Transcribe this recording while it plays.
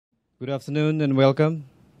Good afternoon and welcome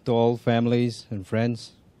to all families and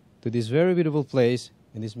friends to this very beautiful place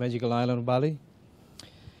in this magical island of Bali.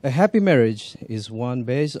 A happy marriage is one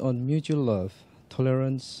based on mutual love,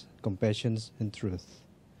 tolerance, compassion, and truth.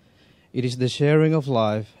 It is the sharing of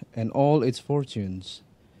life and all its fortunes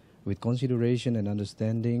with consideration and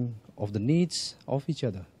understanding of the needs of each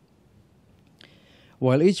other.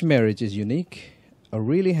 While each marriage is unique, a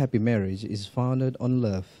really happy marriage is founded on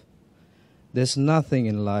love. There's nothing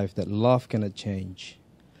in life that love cannot change.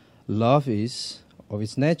 Love is, of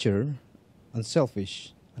its nature,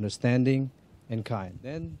 unselfish, understanding, and kind.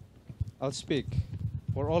 Then I'll speak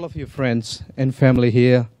for all of you friends and family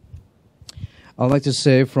here. I'd like to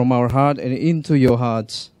say from our heart and into your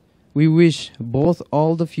hearts, we wish both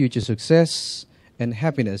all the future success and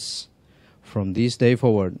happiness from this day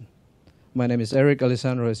forward. My name is Ericht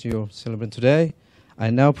Alessandro, as you celebrate today. I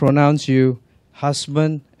now pronounce you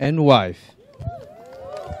husband and wife.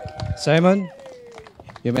 Simon,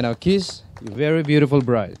 you may now kiss your very beautiful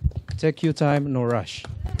bride. Take your time, no rush.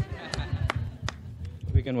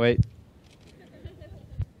 We can wait.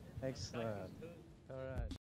 Excellent.